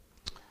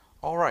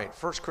All right,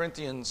 1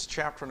 Corinthians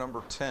chapter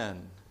number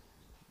 10.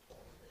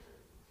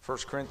 1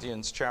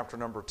 Corinthians chapter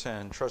number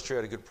 10. Trust you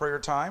had a good prayer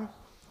time.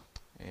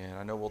 And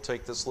I know we'll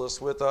take this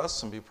list with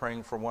us and be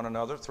praying for one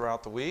another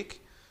throughout the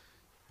week.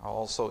 I'll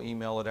also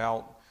email it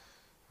out,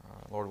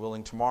 Lord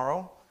willing,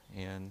 tomorrow.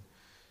 And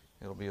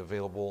it'll be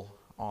available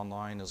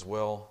online as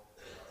well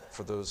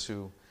for those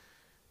who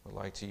would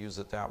like to use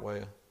it that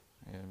way.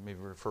 And maybe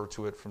refer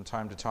to it from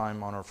time to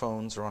time on our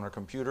phones or on our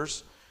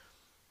computers.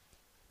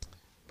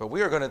 But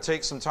we are going to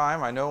take some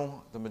time. I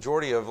know the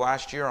majority of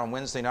last year on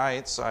Wednesday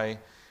nights, I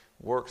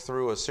worked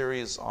through a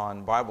series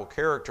on Bible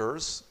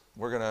characters.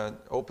 We're going to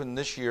open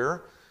this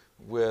year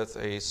with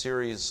a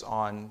series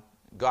on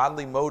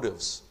godly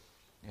motives.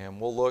 And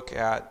we'll look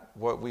at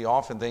what we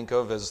often think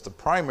of as the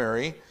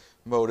primary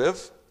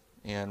motive,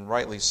 and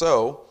rightly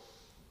so,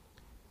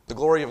 the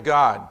glory of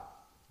God.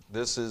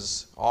 This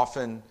is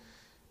often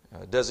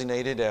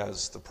designated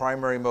as the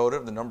primary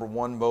motive, the number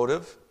one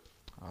motive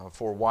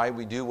for why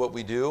we do what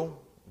we do,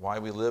 why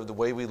we live the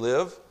way we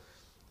live.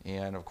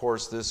 And of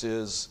course, this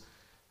is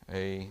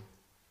if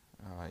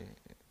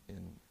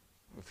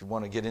you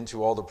want to get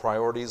into all the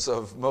priorities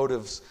of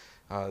motives,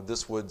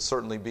 this would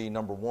certainly be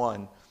number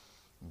one.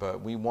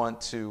 But we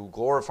want to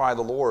glorify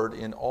the Lord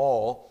in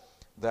all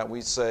that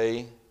we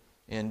say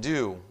and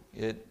do.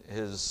 It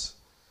is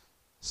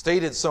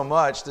stated so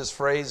much, this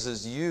phrase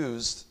is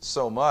used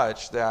so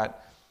much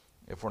that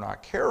if we're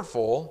not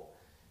careful,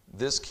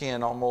 this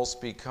can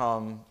almost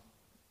become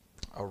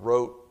a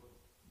rote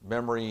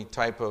memory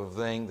type of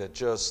thing that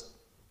just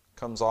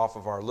comes off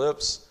of our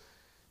lips,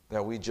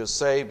 that we just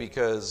say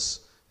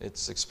because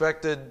it's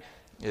expected,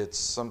 it's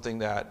something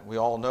that we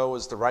all know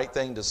is the right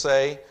thing to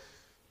say,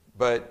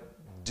 but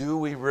do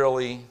we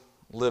really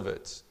live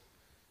it?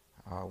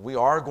 We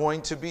are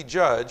going to be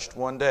judged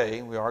one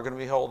day. We are going to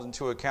be held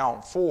into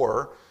account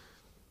for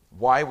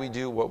why we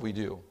do what we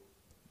do.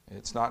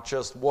 It's not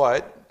just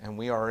what, and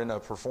we are in a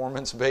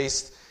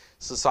performance-based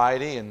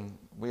society, and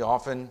we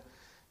often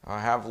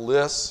have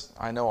lists.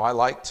 I know I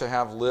like to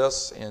have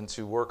lists and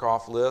to work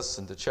off lists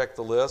and to check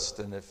the list.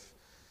 And if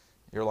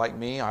you're like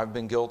me, I've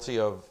been guilty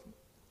of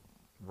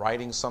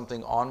writing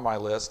something on my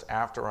list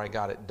after I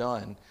got it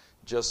done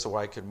just so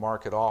I could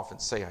mark it off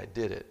and say I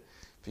did it.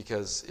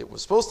 Because it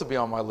was supposed to be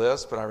on my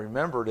list, but I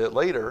remembered it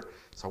later.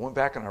 So I went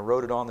back and I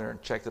wrote it on there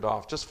and checked it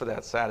off just for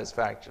that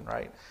satisfaction,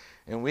 right?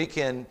 And we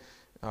can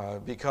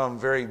become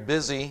very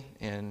busy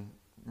in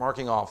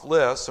marking off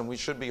lists, and we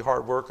should be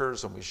hard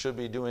workers, and we should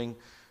be doing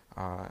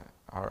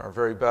our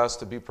very best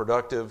to be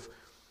productive,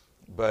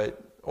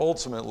 but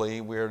ultimately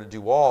we are to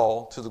do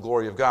all to the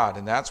glory of God.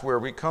 And that's where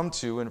we come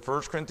to in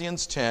 1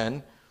 Corinthians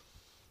 10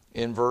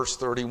 in verse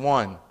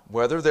 31.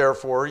 Whether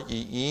therefore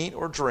ye eat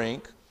or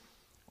drink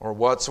or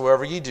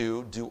whatsoever ye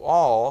do, do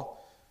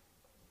all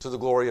to the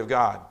glory of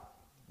God.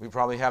 We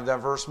probably have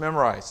that verse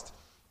memorized.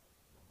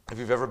 If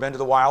you've ever been to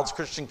the Wilds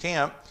Christian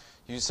Camp,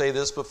 you say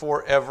this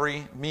before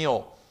every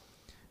meal.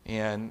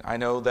 And I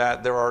know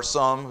that there are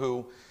some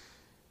who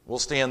will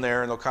stand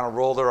there and they'll kind of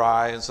roll their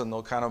eyes and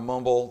they'll kind of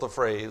mumble the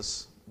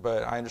phrase.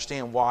 But I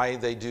understand why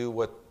they do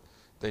what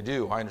they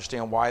do. I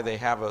understand why they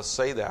have us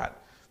say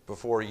that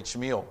before each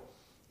meal.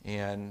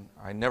 And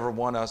I never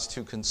want us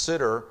to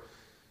consider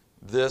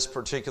this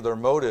particular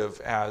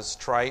motive as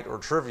trite or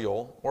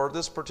trivial, or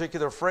this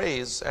particular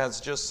phrase as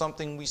just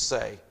something we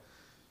say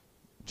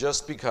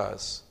just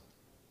because.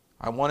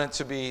 I want it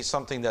to be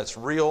something that's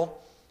real,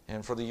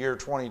 and for the year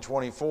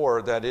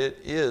 2024, that it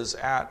is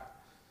at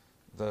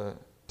the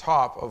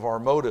top of our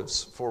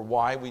motives for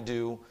why we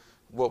do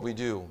what we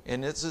do.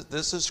 And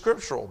this is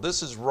scriptural.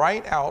 This is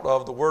right out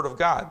of the Word of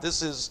God.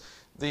 This is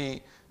the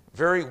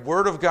very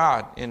Word of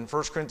God in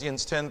 1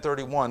 Corinthians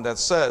 10:31 that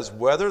says,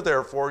 whether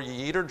therefore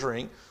ye eat or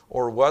drink,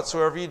 or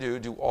whatsoever ye do,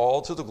 do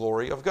all to the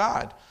glory of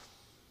God.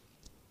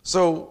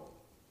 So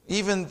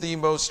even the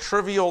most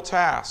trivial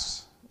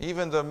tasks,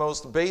 even the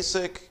most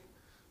basic,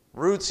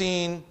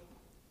 routine,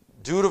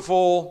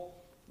 dutiful,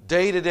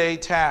 day-to-day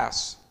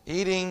tasks,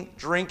 eating,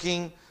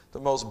 drinking, the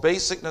most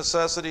basic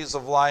necessities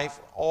of life,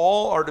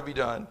 all are to be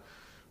done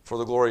for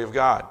the glory of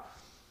God.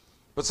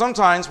 But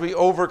sometimes we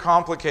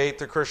overcomplicate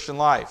the Christian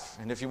life.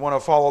 And if you want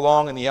to follow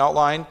along in the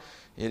outline,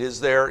 it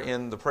is there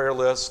in the prayer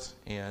list,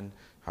 and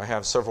I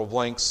have several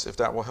blanks if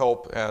that will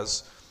help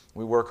as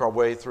we work our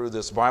way through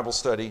this Bible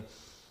study.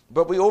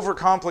 But we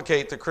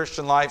overcomplicate the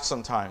Christian life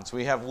sometimes.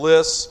 We have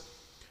lists,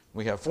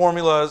 we have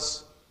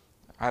formulas.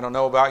 I don't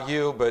know about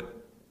you, but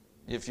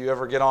if you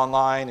ever get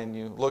online and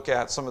you look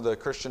at some of the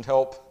Christian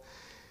help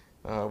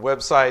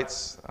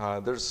websites,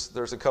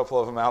 there's a couple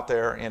of them out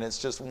there, and it's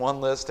just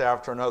one list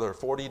after another.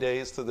 40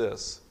 days to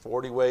this,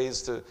 40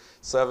 ways to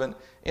 7.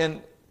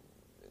 And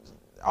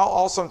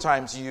I'll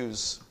sometimes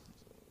use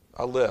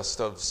a list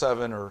of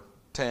 7 or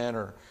 10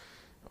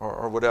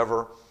 or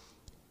whatever.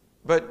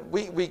 But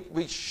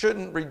we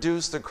shouldn't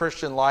reduce the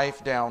Christian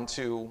life down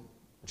to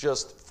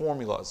just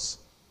formulas.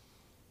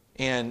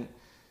 And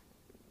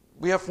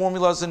we have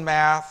formulas in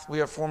math, we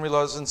have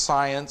formulas in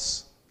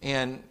science,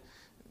 and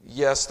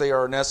yes, they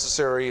are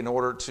necessary in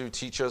order to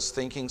teach us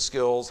thinking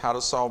skills, how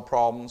to solve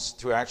problems,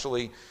 to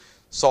actually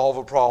solve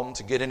a problem,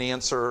 to get an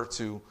answer,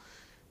 to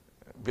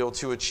be able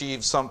to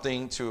achieve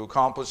something, to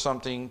accomplish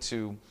something,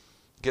 to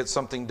get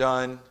something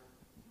done,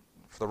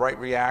 for the right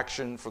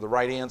reaction, for the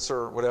right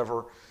answer,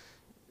 whatever.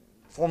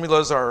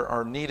 Formulas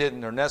are needed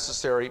and they're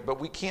necessary, but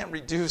we can't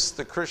reduce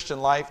the Christian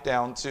life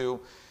down to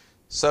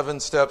 7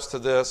 steps to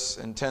this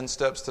and 10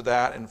 steps to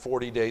that and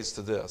 40 days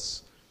to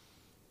this.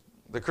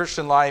 The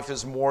Christian life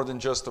is more than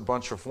just a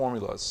bunch of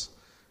formulas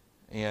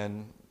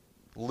and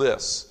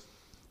lists.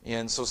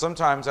 And so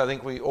sometimes I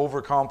think we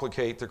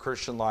overcomplicate the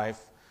Christian life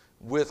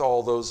with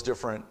all those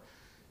different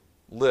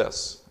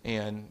lists.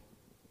 And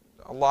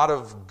a lot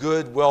of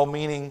good,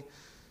 well-meaning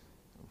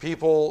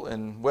people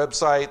and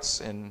websites,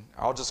 and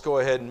I'll just go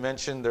ahead and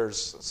mention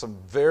there's some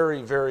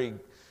very, very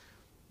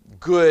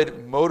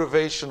good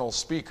motivational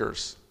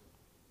speakers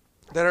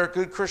that are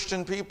good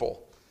Christian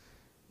people.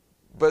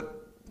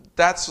 But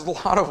that's a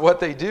lot of what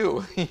they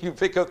do. You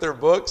pick up their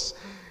books,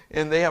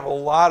 and they have a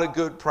lot of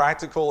good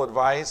practical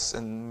advice,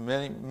 and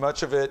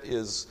much of it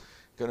is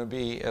going to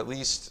be at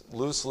least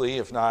loosely,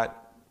 if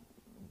not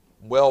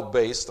well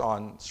based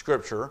on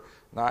Scripture,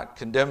 not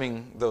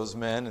condemning those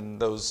men and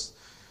those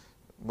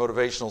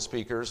motivational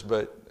speakers,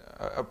 but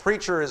a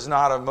preacher is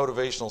not a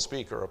motivational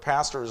speaker. A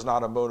pastor is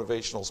not a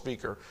motivational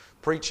speaker.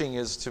 Preaching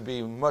is to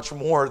be much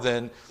more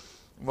than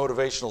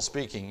motivational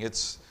speaking.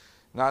 It's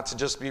not to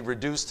just be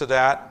reduced to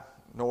that,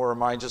 nor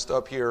am I just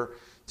up here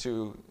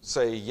to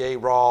say yay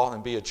raw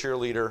and be a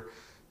cheerleader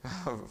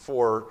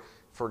for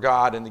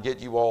God and to get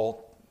you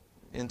all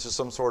into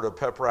some sort of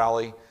pep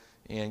rally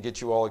and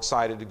get you all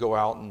excited to go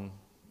out and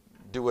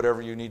do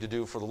whatever you need to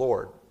do for the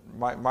Lord.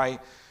 My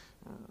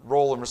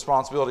role and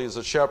responsibility as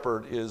a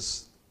shepherd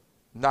is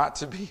not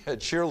to be a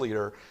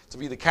cheerleader, to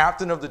be the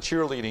captain of the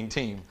cheerleading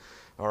team.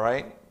 All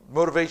right?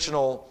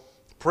 Motivational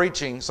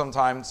preaching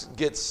sometimes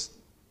gets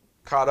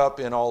caught up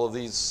in all of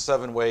these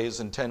 7 ways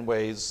and 10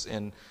 ways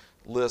and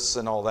lists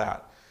and all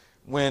that.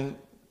 When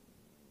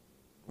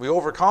we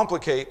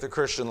overcomplicate the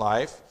Christian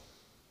life,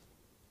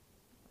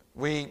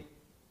 we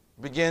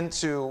begin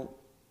to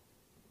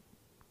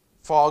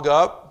fog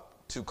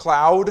up, to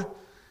cloud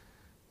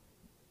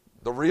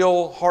the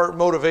real heart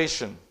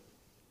motivation.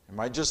 Am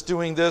I just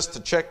doing this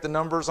to check the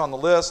numbers on the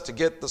list, to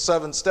get the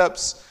 7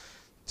 steps,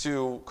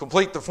 to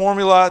complete the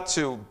formula,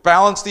 to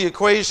balance the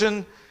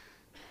equation,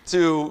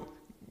 to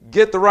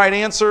get the right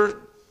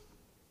answer?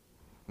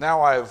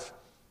 Now I've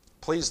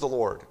pleased the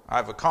Lord.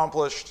 I've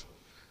accomplished.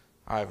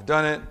 I've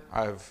done it.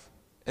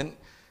 And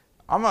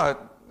I'm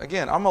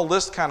a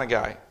list kind of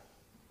guy,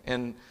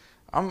 and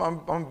I'm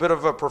a bit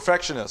of a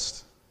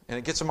perfectionist, and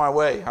it gets in my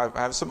way. I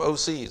have some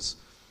OCs,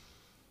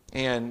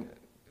 and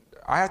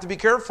I have to be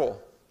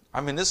careful.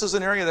 I mean, this is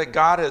an area that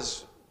God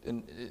has.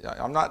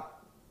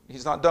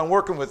 He's not done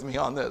working with me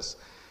on this,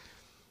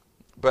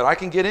 but I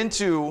can get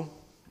into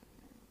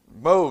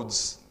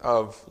modes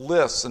of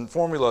lists and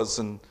formulas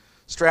and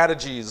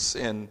strategies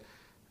and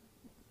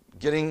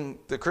getting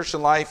the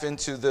Christian life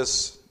into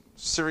this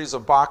series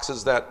of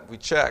boxes that we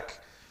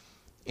check.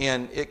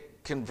 And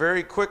it can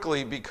very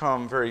quickly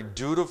become very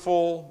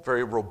dutiful,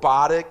 very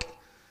robotic.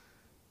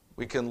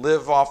 We can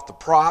live off the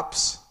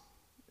props.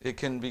 It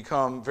can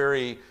become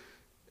very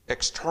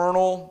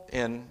external,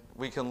 and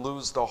we can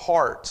lose the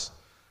heart.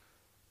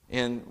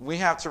 And we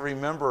have to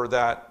remember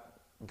that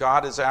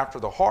God is after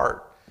the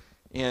heart.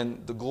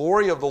 And the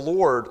glory of the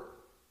Lord,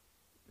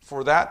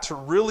 for that to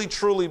really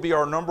truly be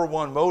our number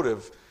one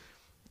motive,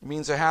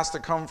 means it has to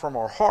come from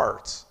our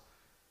hearts.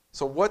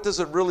 So what does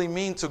it really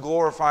mean to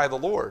glorify the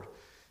Lord?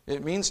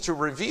 It means to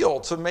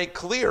reveal, to make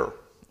clear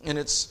in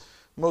its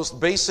most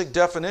basic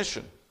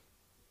definition.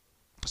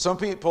 Some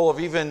people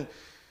have even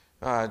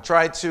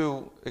tried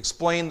to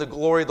explain the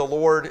glory of the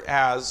Lord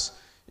as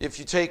if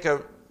you take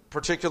a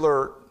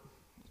particular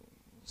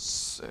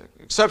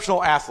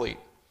exceptional athlete,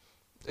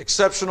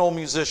 exceptional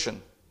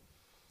musician,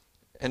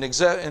 an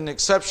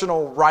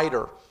exceptional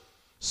writer,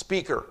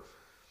 speaker.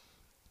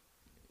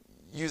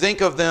 You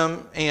think of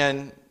them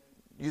and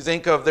you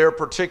think of their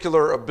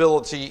particular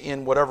ability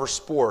in whatever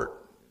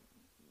sport.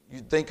 You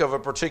think of a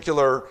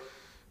particular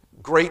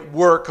great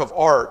work of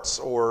arts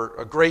or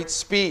a great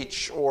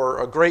speech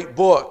or a great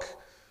book.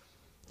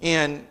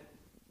 And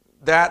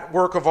that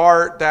work of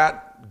art,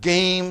 that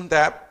game,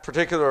 that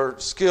particular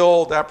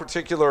skill, that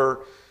particular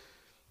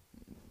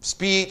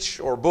speech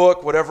or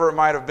book, whatever it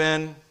might have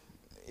been,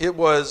 it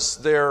was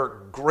their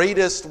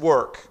greatest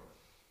work.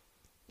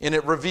 And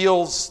it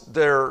reveals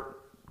their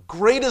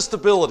greatest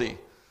ability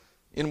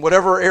in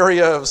whatever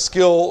area of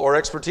skill or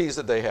expertise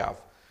that they have.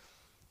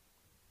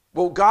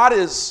 Well, God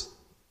is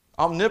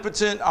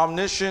omnipotent,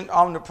 omniscient,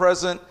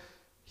 omnipresent.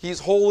 He's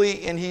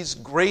holy, and He's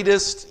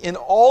greatest in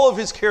all of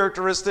His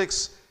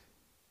characteristics,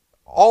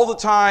 all the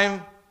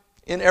time,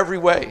 in every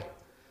way.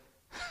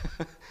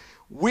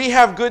 We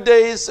have good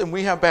days and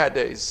we have bad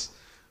days.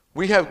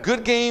 We have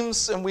good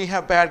games and we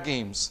have bad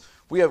games.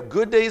 We have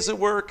good days at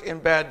work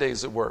and bad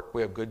days at work.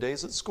 We have good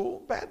days at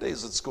school, bad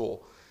days at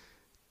school.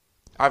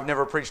 I've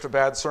never preached a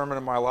bad sermon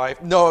in my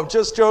life. No, I'm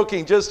just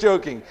joking, just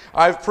joking.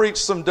 I've preached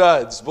some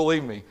duds,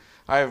 believe me.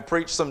 I have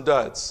preached some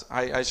duds.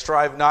 I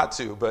strive not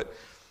to, but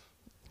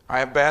I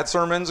have bad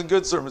sermons and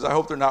good sermons. I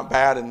hope they're not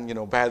bad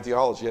and, bad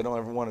theology. I don't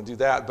ever want to do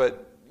that.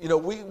 But,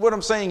 what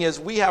I'm saying is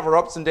we have our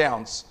ups and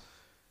downs.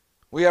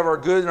 We have our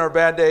good and our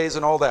bad days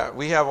and all that.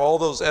 We have all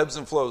those ebbs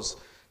and flows.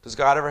 Does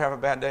God ever have a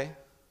bad day?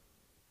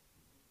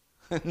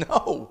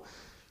 No.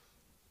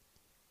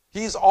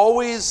 He's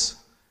always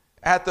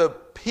at the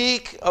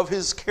peak of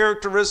his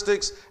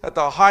characteristics, at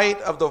the height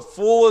of the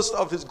fullest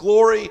of his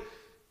glory,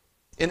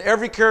 in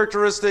every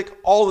characteristic,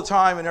 all the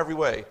time, in every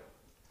way.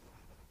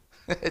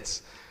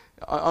 It's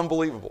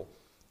unbelievable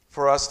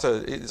for us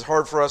it's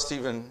hard for us to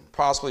even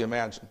possibly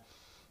imagine.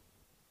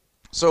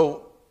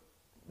 So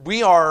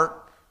we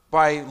are,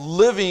 by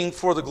living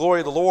for the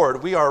glory of the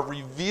Lord, we are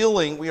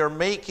revealing, we are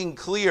making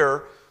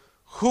clear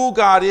who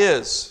God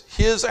is,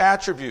 his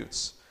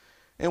attributes.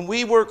 And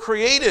we were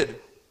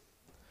created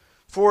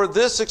for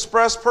this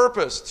express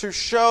purpose, to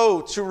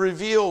show, to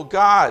reveal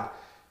God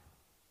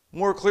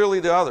more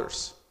clearly to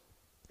others.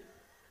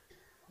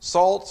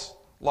 Salt,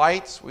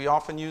 light, we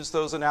often use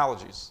those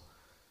analogies.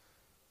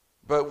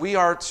 But we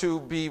are to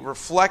be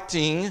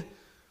reflecting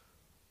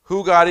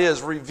who God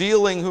is,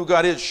 revealing who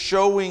God is,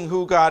 showing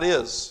who God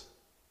is.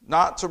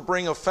 Not to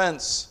bring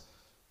offense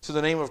to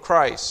the name of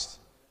Christ.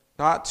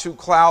 Not to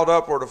cloud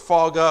up or to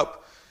fog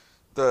up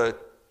the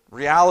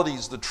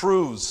realities, the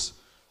truths,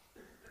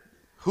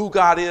 who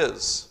God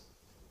is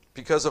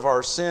because of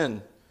our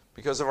sin,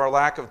 because of our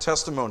lack of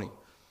testimony.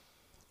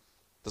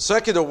 The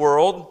secular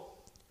world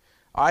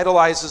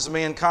idolizes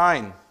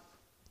mankind,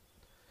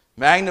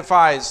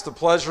 magnifies the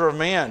pleasure of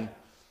man,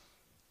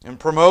 and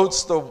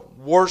promotes the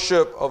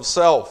worship of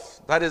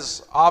self. That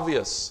is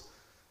obvious.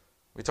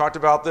 We talked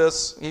about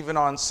this even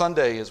on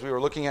Sunday as we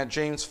were looking at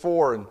James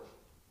 4 and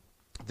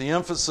the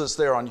emphasis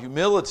there on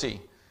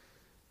humility.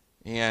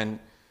 And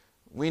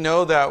we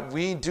know that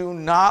we do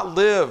not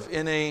live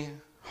in a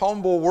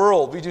humble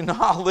world. We do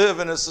not live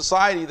in a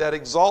society that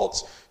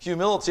exalts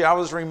humility. I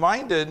was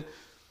reminded,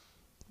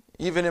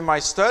 even in my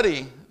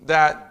study,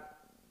 that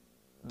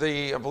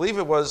I believe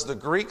it was the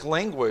Greek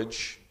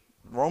language,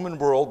 Roman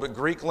world, but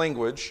Greek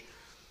language,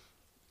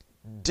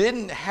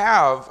 didn't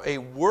have a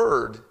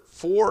word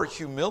for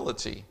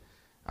humility.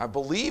 I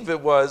believe it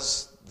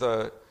was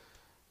the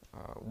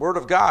Word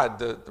of God,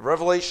 the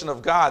revelation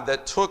of God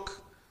that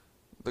took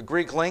the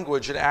Greek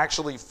language and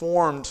actually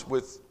formed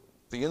with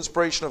the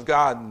inspiration of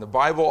God, and the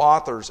Bible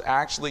authors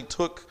actually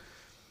took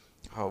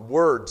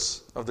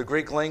words of the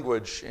Greek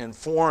language and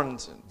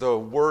formed the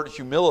word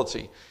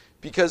humility,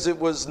 because it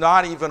was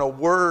not even a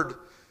word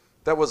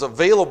that was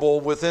available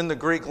within the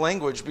Greek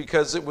language,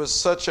 because it was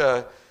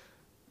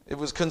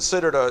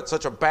considered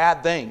such a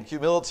bad thing.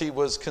 Humility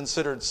was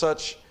considered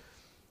such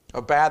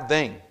a bad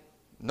thing.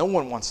 No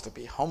one wants to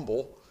be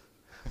humble.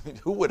 I mean,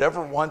 who would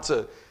ever want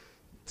to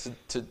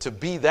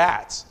be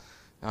that?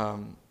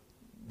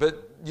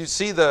 But you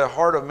see the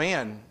heart of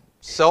man,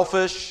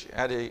 selfish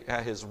at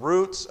his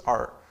roots.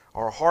 Our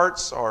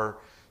hearts are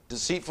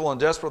deceitful and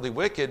desperately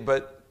wicked,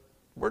 but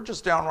we're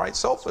just downright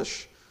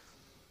selfish.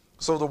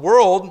 So the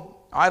world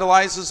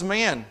idolizes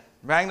man,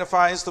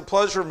 magnifies the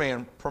pleasure of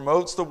man,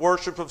 promotes the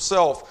worship of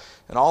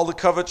self, and all the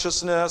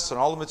covetousness and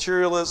all the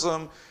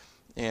materialism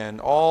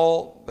and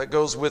all that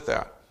goes with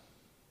that.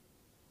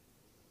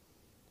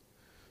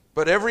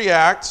 But every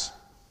act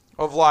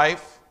of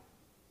life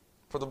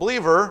for the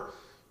believer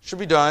should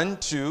be done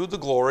to the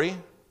glory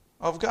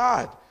of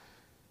God.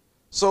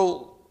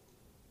 So,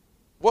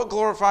 what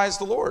glorifies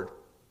the Lord?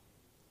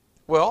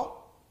 Well,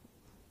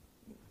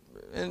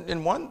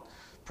 in one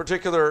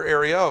particular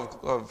area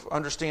of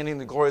understanding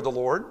the glory of the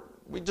Lord,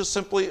 we just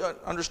simply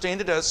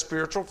understand it as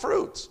spiritual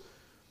fruits.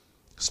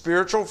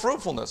 Spiritual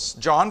fruitfulness.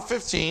 John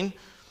 15,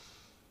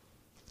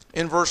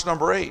 in verse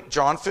number 8.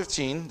 John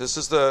 15, this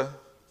is the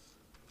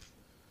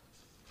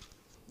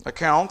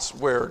account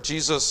where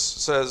Jesus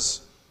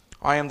says,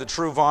 I am the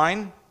true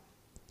vine,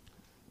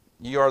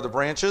 ye are the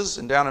branches.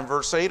 And down in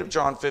verse 8 of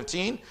John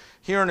 15,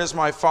 herein is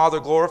my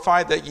Father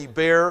glorified, that ye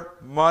bear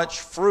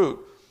much fruit.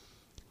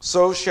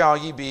 So shall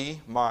ye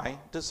be my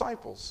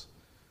disciples.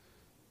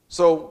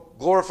 So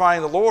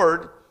glorifying the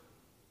Lord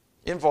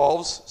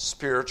involves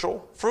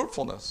spiritual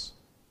fruitfulness.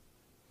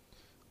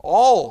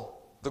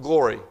 All the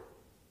glory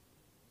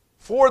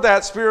for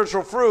that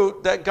spiritual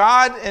fruit that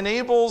God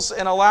enables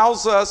and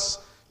allows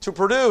us to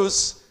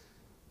produce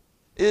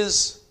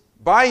is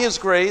by His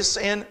grace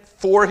and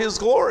for His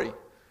glory.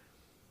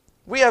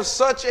 We have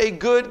such a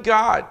good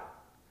God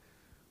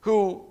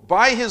who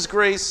by His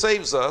grace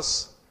saves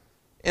us,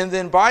 and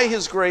then by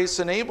His grace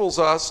enables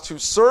us to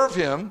serve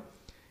Him,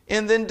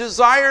 and then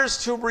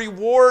desires to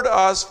reward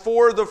us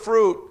for the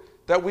fruit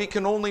that we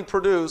can only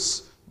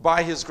produce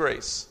by His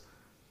grace.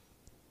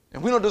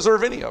 And we don't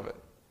deserve any of it.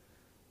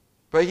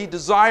 But He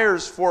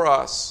desires for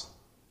us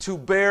to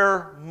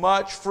bear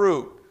much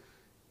fruit,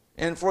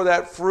 and for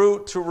that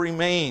fruit to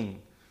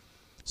remain.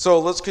 So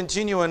let's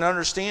continue in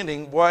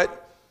understanding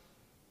what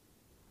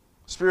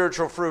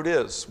spiritual fruit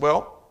is.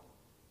 Well,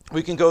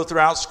 we can go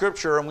throughout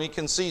Scripture and we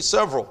can see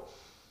several.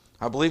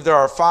 I believe there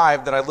are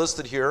 5 that I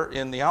listed here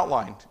in the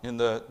outline, in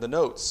the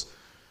notes.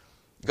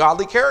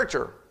 Godly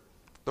character,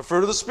 the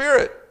fruit of the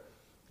Spirit,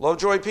 Love,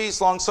 joy,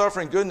 peace,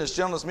 long-suffering, goodness,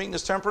 gentleness,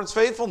 meekness, temperance,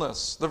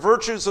 faithfulness. The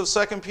virtues of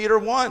 2 Peter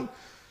 1,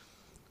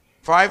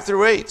 5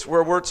 through 8,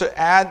 where we're to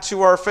add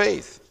to our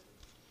faith.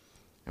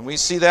 And we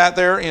see that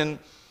there in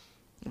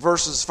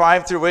verses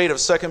 5 through 8 of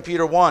 2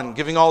 Peter 1.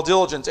 Giving all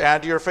diligence,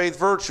 add to your faith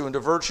virtue, and to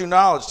virtue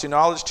knowledge, to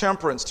knowledge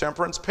temperance,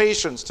 temperance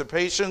patience, to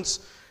patience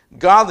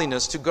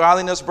godliness, to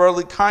godliness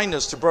brotherly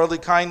kindness, to brotherly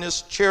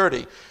kindness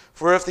charity.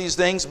 For if these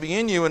things be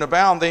in you and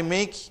abound, they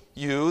make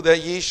you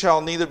that ye shall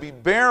neither be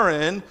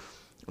barren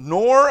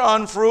nor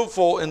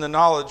unfruitful in the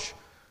knowledge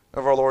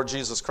of our Lord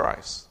Jesus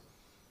Christ.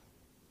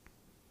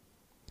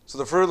 So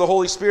the fruit of the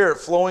Holy Spirit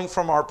flowing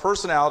from our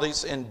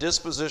personalities and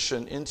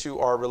disposition into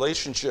our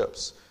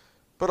relationships,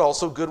 but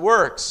also good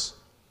works.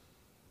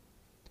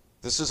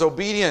 This is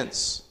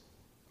obedience,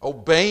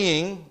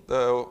 obeying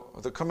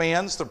the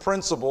commands, the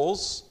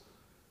principles,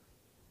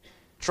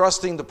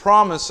 trusting the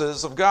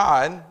promises of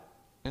God,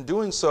 and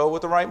doing so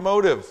with the right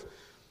motive.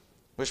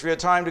 Wish we had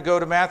time to go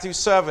to Matthew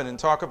 7 and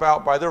talk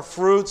about, by their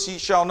fruits ye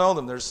shall know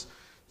them. There's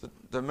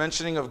the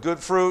mentioning of good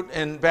fruit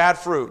and bad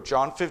fruit.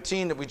 John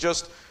 15 that we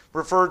just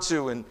referred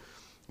to, and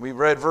we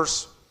read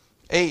verse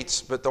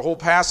 8, but the whole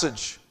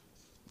passage,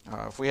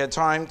 if we had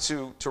time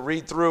to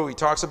read through, he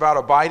talks about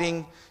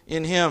abiding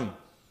in him,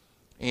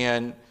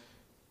 and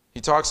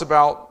he talks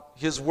about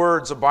his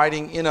words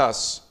abiding in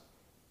us.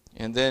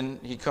 And then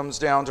he comes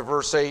down to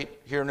verse 8,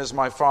 herein is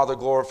my Father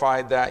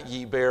glorified, that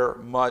ye bear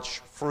much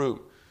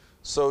fruit.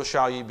 So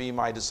shall ye be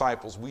my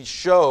disciples. We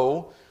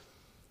show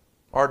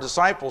our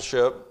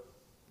discipleship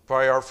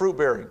by our fruit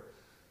bearing.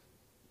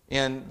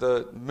 And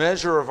the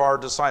measure of our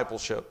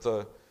discipleship,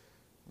 the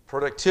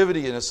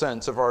productivity in a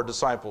sense of our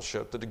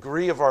discipleship, the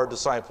degree of our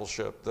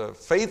discipleship, the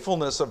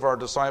faithfulness of our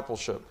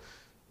discipleship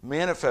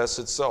manifests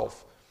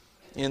itself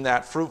in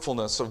that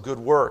fruitfulness of good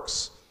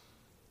works.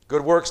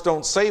 Good works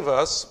don't save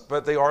us,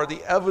 but they are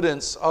the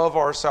evidence of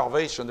our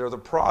salvation. They're the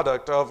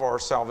product of our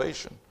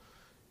salvation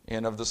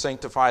and of the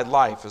sanctified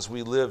life as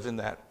we live in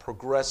that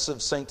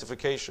progressive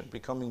sanctification,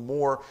 becoming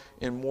more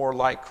and more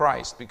like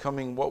Christ,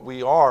 becoming what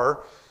we are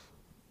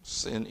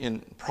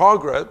in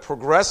progress,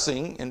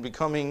 progressing and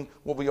becoming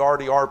what we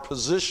already are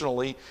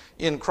positionally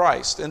in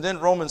Christ. And then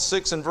Romans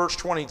 6 and verse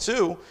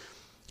 22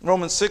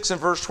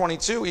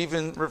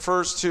 even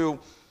refers to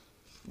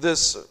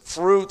this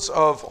fruit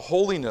of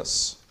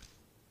holiness.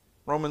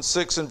 Romans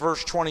 6 and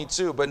verse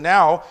 22, but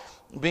now,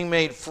 being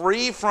made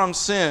free from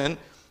sin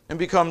and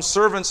become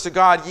servants to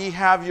God, ye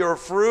have your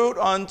fruit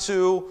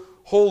unto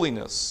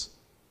holiness.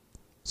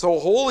 So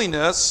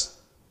holiness,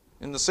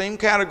 in the same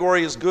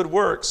category as good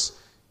works,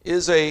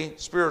 is a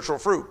spiritual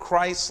fruit.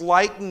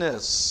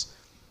 Christ-likeness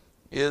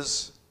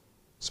is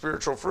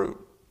spiritual fruit.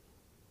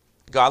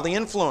 Godly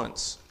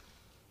influence.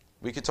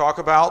 We could talk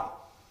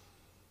about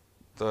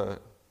the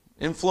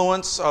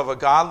influence of a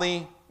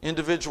godly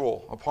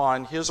individual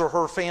upon his or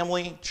her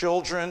family,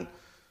 children,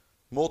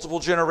 multiple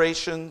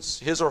generations,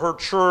 his or her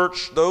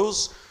church,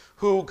 those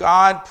who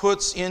God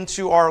puts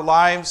into our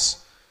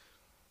lives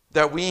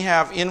that we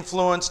have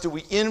influence. Do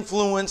we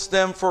influence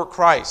them for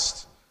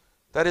Christ?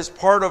 That is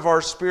part of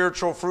our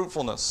spiritual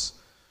fruitfulness.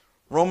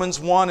 Romans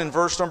 1 and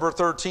verse number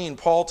 13,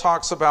 Paul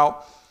talks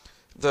about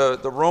the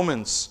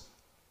Romans.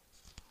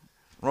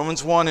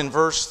 Romans 1 and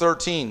verse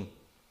 13.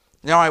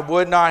 Now I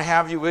would not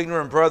have you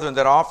ignorant, brethren,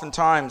 that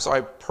oftentimes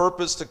I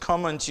purposed to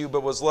come unto you,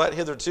 but was let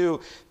hitherto,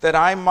 that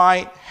I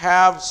might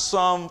have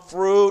some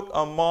fruit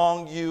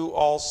among you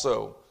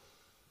also.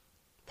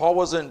 Paul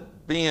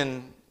wasn't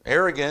being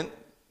arrogant,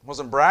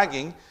 wasn't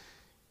bragging.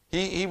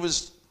 He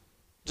was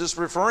just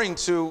referring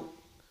to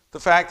the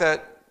fact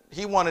that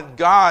he wanted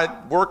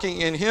God working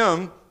in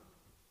him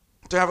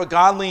to have a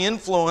godly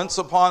influence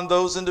upon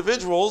those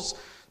individuals,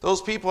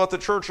 those people at the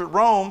church at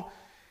Rome.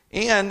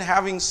 And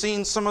having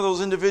seen some of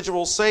those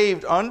individuals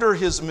saved under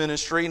his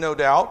ministry, no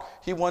doubt,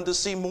 he wanted to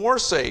see more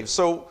saved.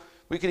 So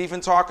we could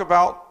even talk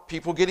about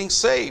people getting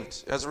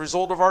saved as a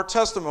result of our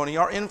testimony,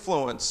 our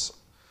influence,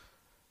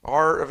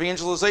 our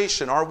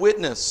evangelization, our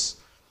witness.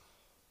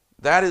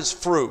 That is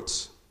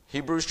fruit.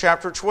 Hebrews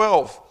chapter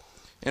 12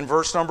 in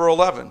verse number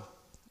 11.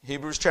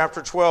 Hebrews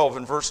chapter 12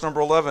 and verse number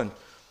 11.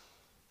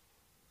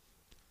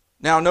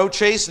 Now no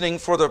chastening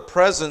for the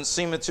present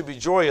seemeth to be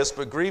joyous,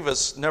 but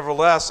grievous.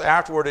 Nevertheless,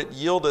 afterward it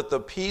yieldeth the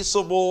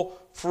peaceable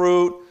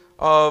fruit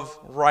of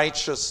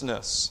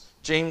righteousness.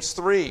 James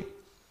 3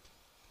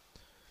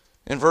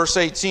 in verse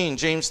 18.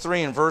 James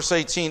 3 in verse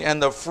 18.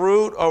 And the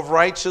fruit of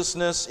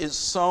righteousness is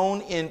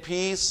sown in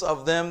peace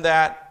of them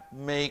that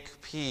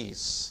make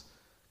peace.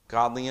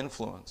 Godly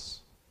influence.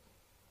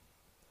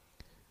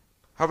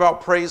 How about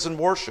praise and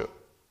worship?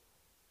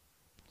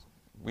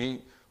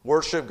 We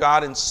worship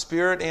God in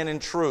spirit and in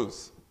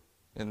truth,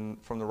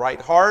 from the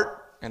right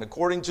heart and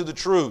according to the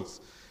truth.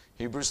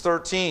 Hebrews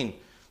 13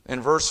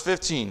 and verse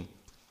 15.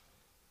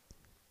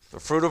 The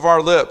fruit of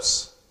our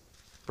lips,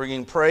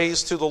 bringing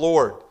praise to the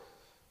Lord.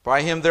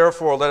 By him,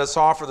 therefore, let us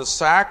offer the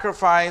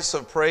sacrifice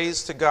of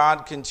praise to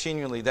God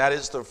continually. That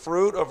is the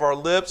fruit of our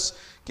lips,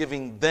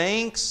 giving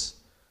thanks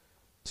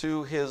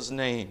to his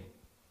name.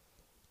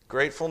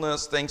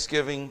 Gratefulness,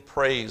 thanksgiving,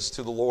 praise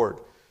to the Lord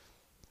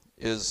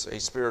is a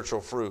spiritual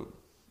fruit.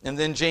 And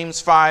then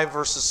James 5,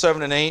 verses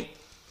 7 and 8.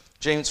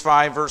 James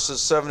 5,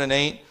 verses 7 and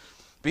 8.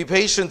 Be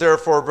patient,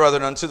 therefore,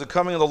 brethren, unto the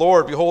coming of the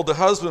Lord. Behold, the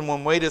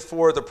husbandman waiteth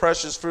for the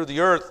precious fruit of the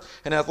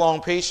earth, and hath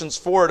long patience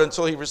for it,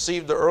 until he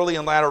receive the early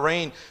and latter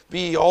rain.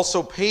 Be ye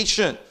also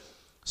patient.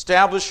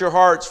 Establish your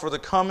hearts, for the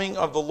coming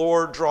of the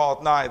Lord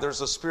draweth nigh.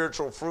 There's a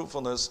spiritual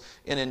fruitfulness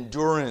in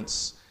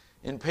endurance,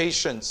 in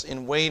patience,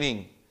 in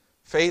waiting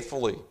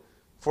faithfully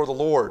for the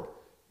Lord,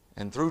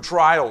 and through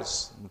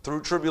trials, and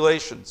through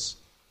tribulations.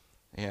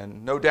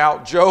 And no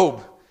doubt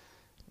Job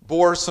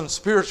bore some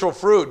spiritual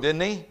fruit,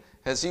 didn't he?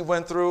 As he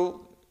went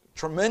through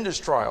tremendous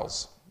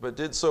trials, but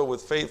did so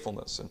with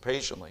faithfulness and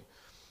patiently.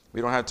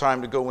 We don't have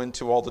time to go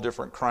into all the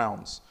different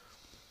crowns.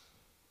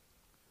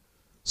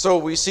 So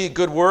we see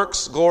good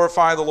works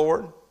glorify the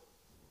Lord.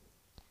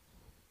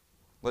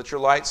 Let your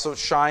light so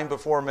shine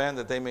before men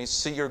that they may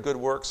see your good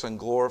works and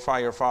glorify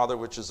your Father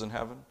which is in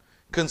heaven.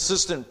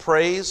 Consistent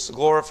praise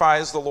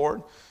glorifies the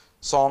Lord.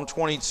 Psalm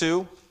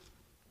 22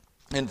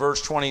 in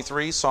verse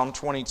 23. Psalm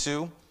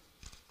 22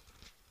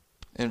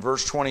 in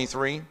verse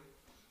 23.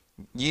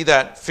 Ye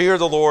that fear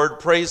the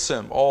Lord, praise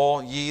him.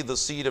 All ye the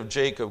seed of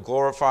Jacob,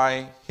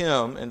 glorify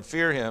him and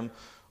fear him,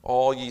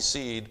 all ye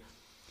seed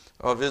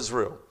of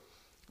Israel.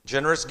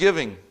 Generous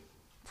giving.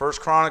 1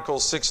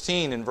 Chronicles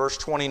 16 in verse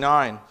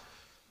 29.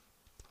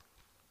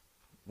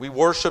 We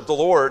worship the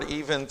Lord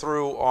even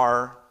through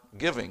our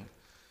giving.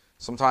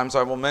 Sometimes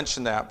I will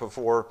mention that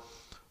before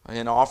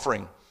in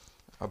offering,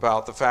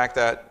 about the fact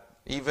that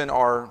even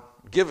our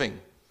giving,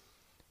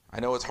 I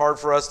know it's hard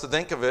for us to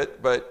think of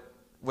it, but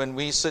when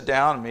we sit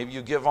down, and maybe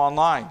you give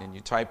online and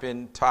you type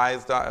in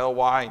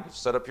tithe.ly and you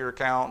set up your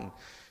account and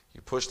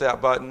you push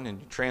that button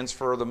and you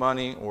transfer the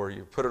money, or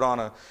you put it on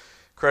a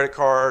credit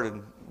card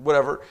and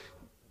whatever,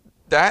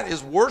 that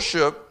is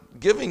worship.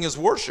 Giving is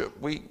worship.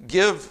 We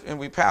give and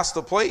we pass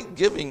the plate.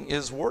 Giving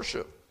is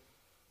worship.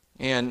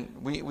 And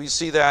we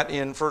see that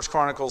in 1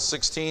 Chronicles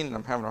 16, and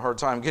I'm having a hard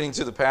time getting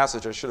to the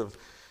passage. I should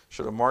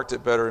have marked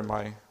it better in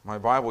my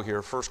Bible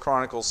here. 1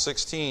 Chronicles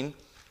 16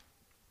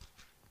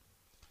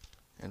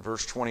 and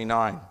verse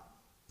 29. 1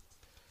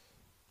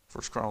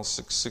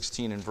 Chronicles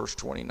 16 and verse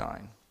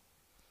 29.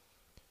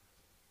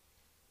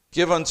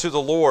 Give unto the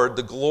Lord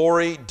the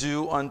glory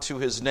due unto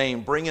his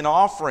name. Bring an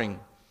offering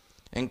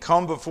and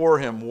come before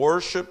him.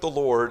 Worship the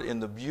Lord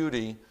in the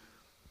beauty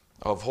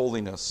of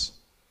holiness.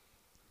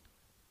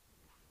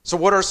 So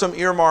what are some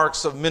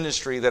earmarks of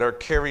ministry that are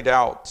carried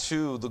out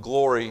to the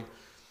glory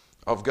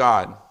of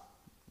God?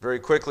 Very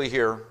quickly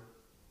here,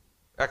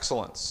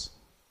 excellence.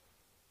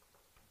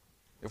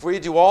 If we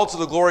do all to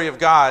the glory of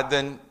God,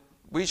 then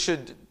we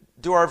should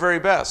do our very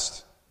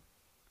best.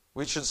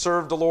 We should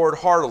serve the Lord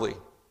heartily,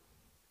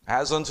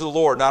 as unto the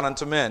Lord, not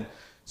unto men.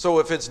 So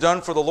if it's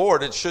done for the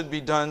Lord, it should be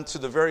done to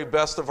the very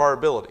best of our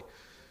ability.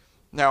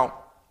 Now,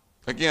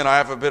 again, I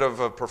have a bit of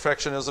a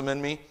perfectionism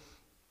in me,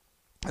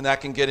 and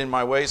that can get in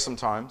my way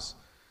sometimes.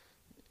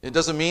 It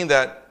doesn't mean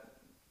that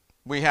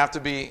we have to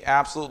be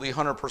absolutely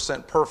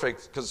 100%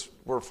 perfect, because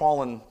we're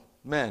fallen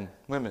men,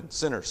 women,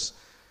 sinners.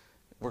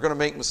 We're going to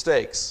make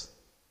mistakes.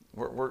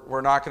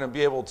 We're not going to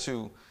be able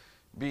to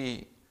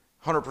be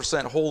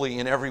 100% holy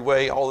in every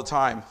way all the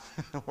time.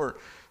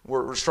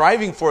 We're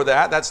striving for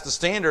that. That's the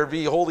standard,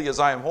 be holy as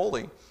I am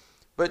holy.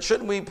 But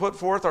shouldn't we put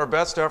forth our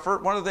best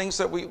effort? One of the things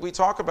that we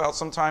talk about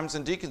sometimes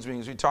in deacons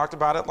meetings, we talked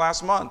about it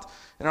last month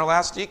in our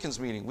last deacons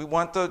meeting. We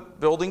want the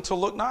building to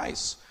look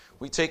nice.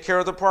 We take care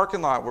of the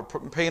parking lot. We're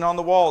putting paint on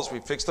the walls. We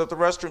fixed up the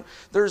restroom.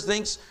 There's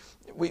things,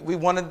 we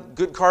want a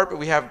good carpet.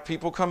 We have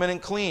people come in and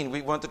clean.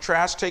 We want the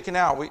trash taken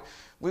out.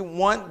 We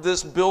want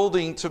this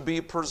building to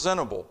be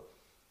presentable.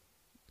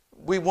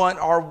 We want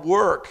our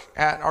work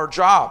at our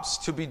jobs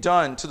to be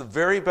done to the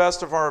very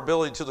best of our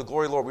ability to the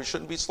glory of the Lord. We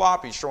shouldn't be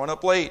sloppy, showing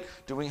up late,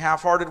 doing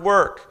half-hearted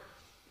work.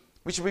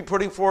 We should be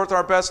putting forth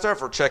our best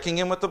effort, checking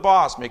in with the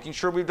boss, making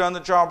sure we've done the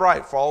job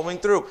right, following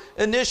through.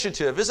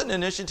 Initiative. Isn't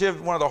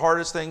initiative one of the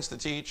hardest things to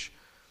teach?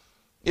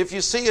 If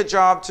you see a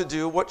job to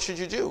do, what should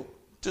you do?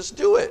 Just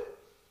do it.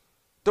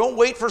 Don't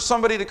wait for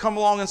somebody to come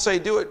along and say,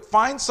 do it.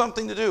 Find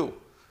something to do.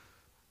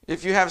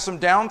 If you have some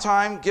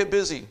downtime, get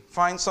busy.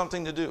 Find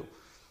something to do.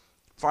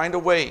 Find a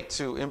way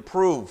to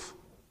improve,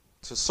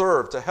 to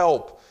serve, to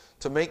help,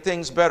 to make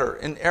things better.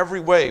 In every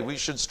way, we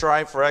should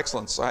strive for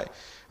excellence. I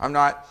don't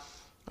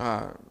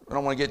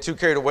want to get too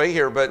carried away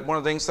here, but one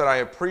of the things that I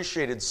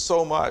appreciated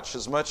so much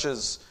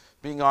as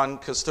being on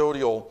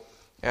custodial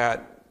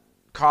at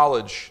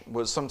college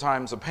was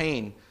sometimes a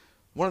pain,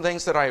 one of the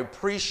things that I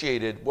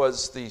appreciated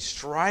was the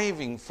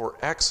striving for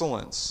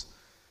excellence.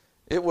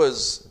 It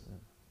was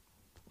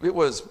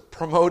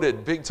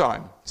promoted big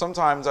time.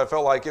 Sometimes I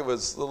felt like it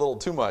was a little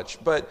too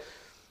much, but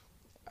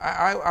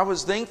I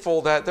was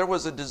thankful that there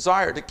was a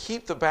desire to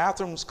keep the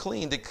bathrooms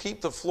clean, to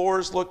keep the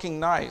floors looking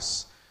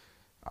nice.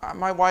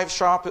 My wife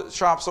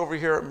shops over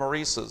here at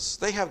Maurice's.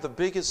 They have the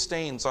biggest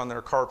stains on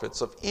their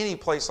carpets of any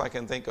place I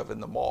can think of in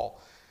the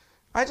mall.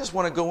 I just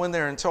want to go in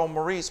there and tell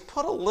Maurice,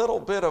 put a little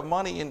bit of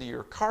money into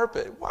your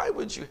carpet. Why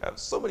would you have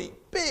so many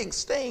big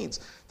stains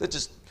that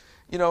just,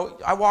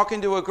 I walk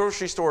into a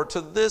grocery store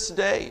to this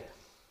day,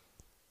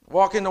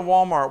 walk into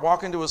Walmart,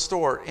 walk into a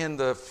store, and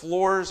the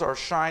floors are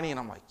shiny, and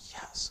I'm like,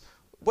 yes.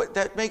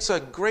 That makes a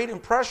great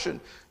impression.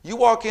 You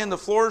walk in, the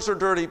floors are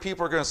dirty,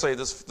 people are going to say,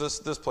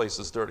 this place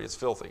is dirty, it's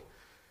filthy.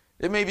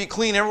 It may be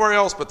clean everywhere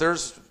else, but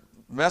there's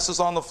messes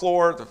on the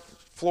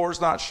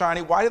floor's not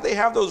shiny. Why do they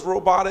have those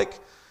robotic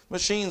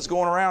machines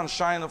going around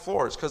shining the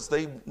floors? Because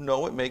they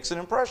know it makes an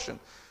impression.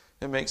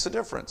 It makes a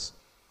difference.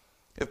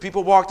 If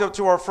people walked up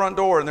to our front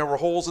door and there were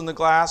holes in the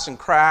glass and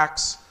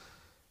cracks,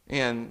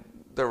 and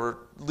there were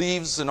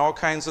leaves and all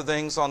kinds of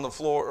things on the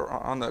floor,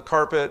 on the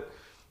carpet,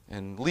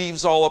 and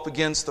leaves all up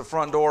against the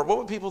front door, what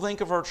would people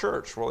think of our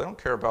church? Well, they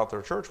don't care about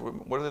their church.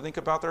 What do they think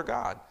about their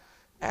God?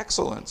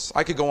 Excellence.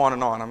 I could go on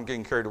and on. I'm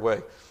getting carried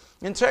away.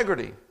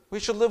 Integrity. We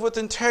should live with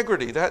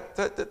integrity.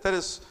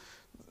 That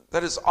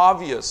is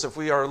obvious. If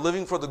we are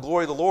living for the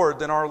glory of the Lord,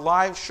 then our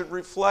lives should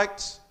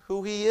reflect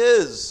who He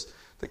is,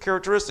 the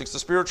characteristics, the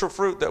spiritual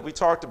fruit that we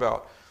talked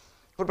about.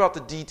 What about the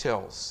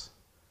details?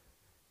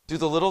 Do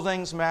the little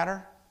things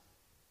matter?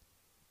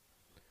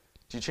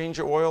 Do you change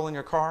your oil in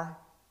your car?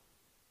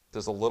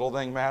 Does a little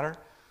thing matter?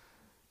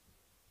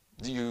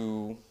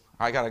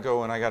 I got to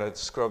go and I got to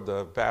scrub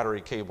the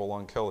battery cable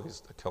on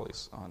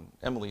on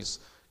Emily's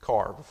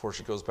car before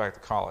she goes back to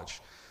college.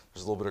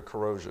 There's a little bit of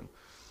corrosion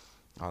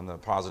on the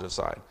positive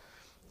side.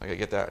 I got to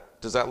get that.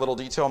 Does that little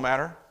detail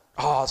matter?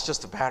 Oh, it's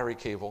just a battery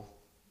cable.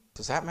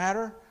 Does that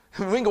matter?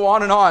 We can go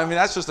on and on.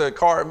 That's just a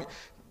car.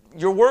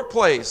 Your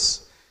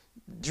workplace.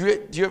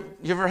 You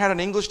ever had an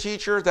English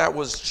teacher that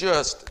was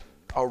just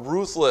a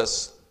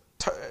ruthless,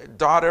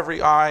 dot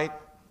every I,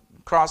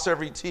 cross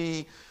every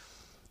T?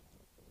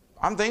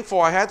 I'm thankful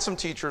I had some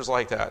teachers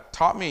like that.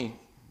 Taught me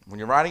when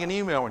you're writing an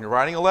email, when you're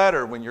writing a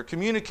letter, when you're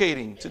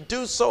communicating, to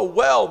do so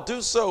well,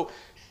 do so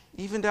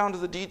even down to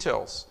the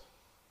details.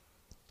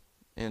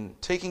 And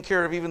taking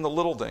care of even the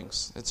little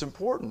things. It's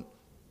important.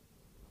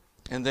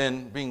 And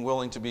then being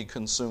willing to be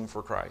consumed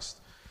for Christ.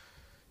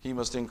 He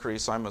must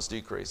increase, I must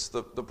decrease.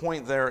 The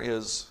point there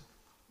is,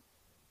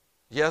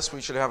 yes,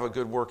 we should have a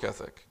good work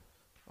ethic,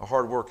 a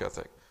hard work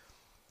ethic.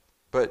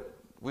 But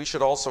we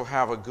should also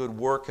have a good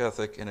work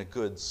ethic and a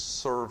good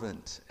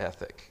servant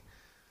ethic.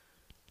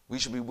 We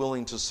should be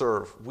willing to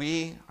serve.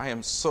 I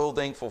am so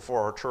thankful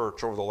for our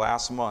church over the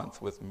last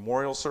month with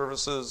memorial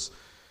services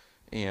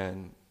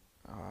and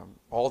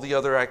all the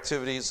other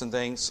activities and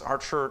things. Our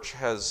church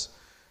has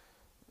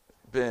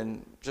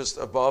been just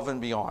above and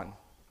beyond.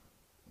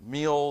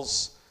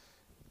 Meals,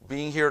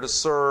 being here to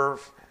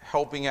serve,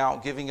 helping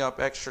out, giving up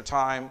extra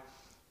time.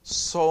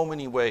 So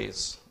many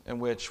ways in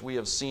which we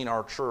have seen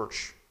our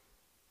church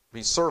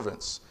be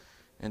servants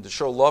and to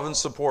show love and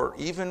support,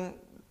 even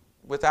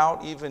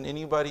without even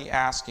anybody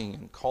asking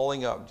and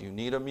calling up, do you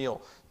need a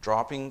meal?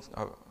 Dropping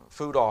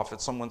food off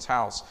at someone's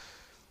house.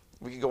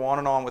 We could go on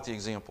and on with the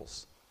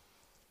examples.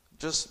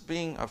 Just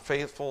being a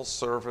faithful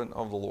servant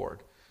of the Lord.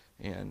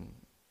 And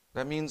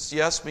that means,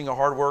 yes, being a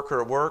hard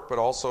worker at work, but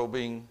also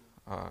being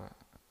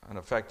an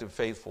effective,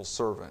 faithful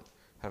servant,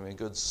 having a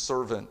good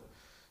servant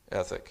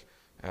ethic,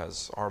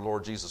 as our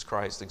Lord Jesus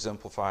Christ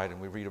exemplified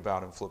and we read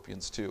about in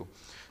Philippians 2.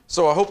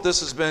 So I hope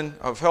this has been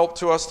of help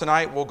to us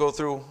tonight. We'll go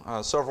through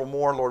several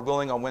more, Lord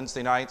willing, on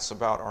Wednesday nights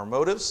about our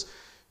motives.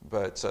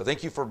 But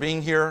thank you for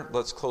being here.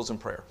 Let's close in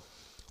prayer.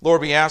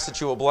 Lord, we ask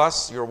that you will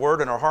bless your word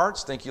in our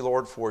hearts. Thank you,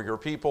 Lord, for your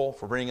people,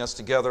 for bringing us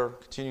together.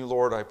 Continue,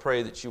 Lord, I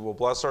pray that you will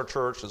bless our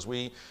church as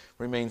we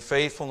remain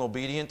faithful and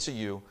obedient to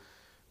you.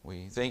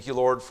 We thank you,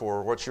 Lord,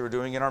 for what you are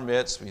doing in our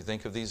midst. We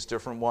think of these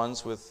different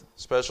ones with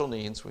special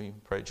needs. We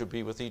pray that you'll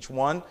be with each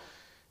one.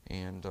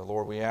 And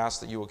Lord, we ask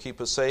that you will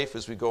keep us safe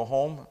as we go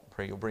home.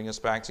 Pray you'll bring us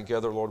back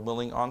together, Lord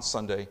willing, on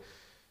Sunday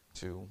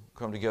to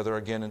come together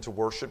again and to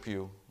worship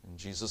you. In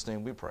Jesus'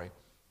 name we pray.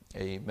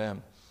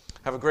 Amen.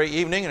 Have a great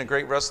evening and a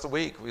great rest of the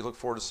week. We look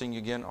forward to seeing you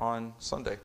again on Sunday.